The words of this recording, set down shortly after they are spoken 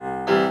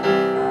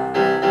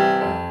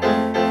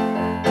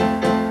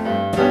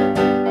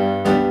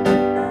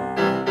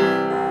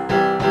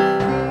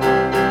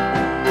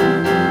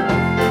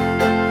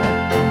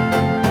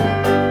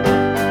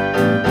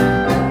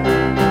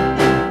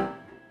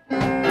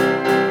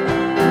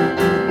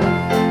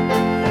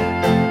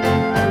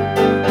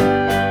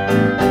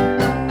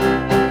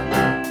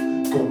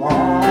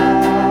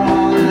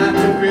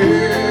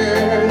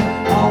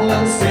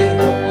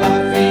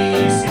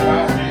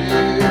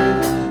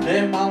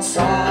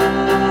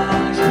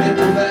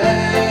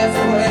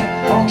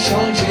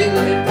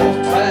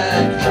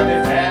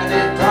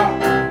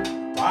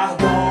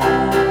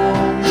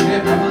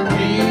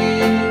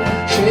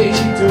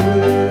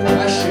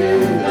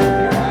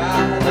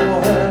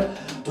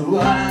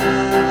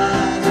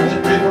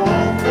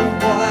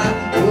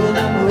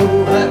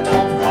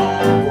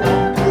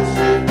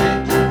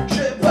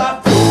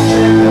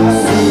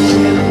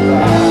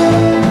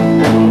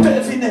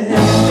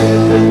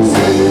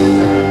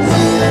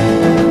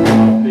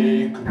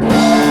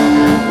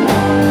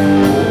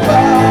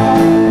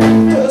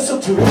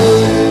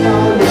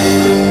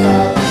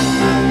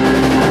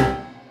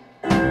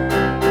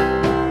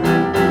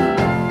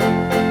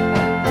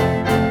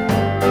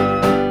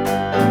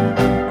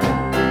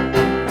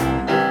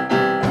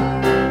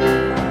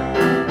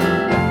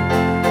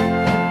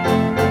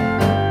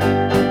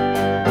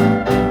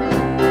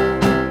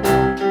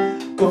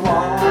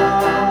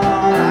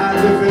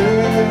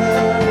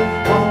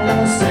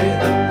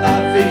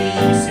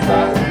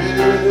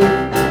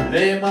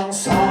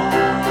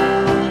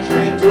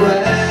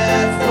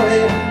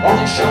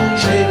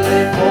changer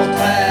les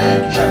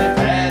portraits que j'avais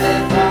fait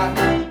des femmes.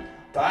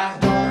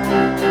 Pardon,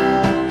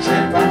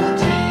 j'ai pas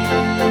menti,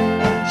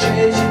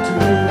 j'ai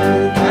tout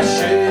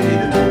caché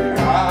de tous les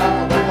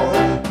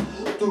gravadors.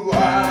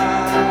 Toi,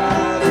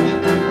 tu n'es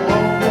plus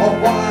mon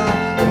roi,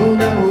 mon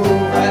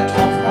amour est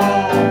trop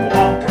fort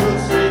pour en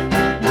poser.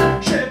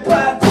 J'ai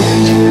pas su,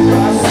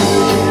 j'ai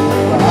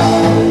pas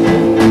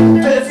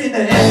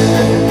deviner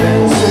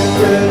ce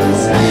que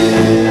c'est.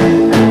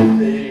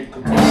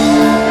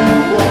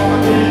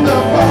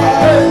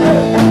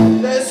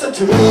 Laisse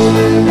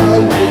tourner ma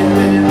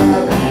vie,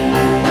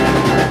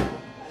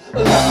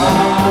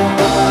 la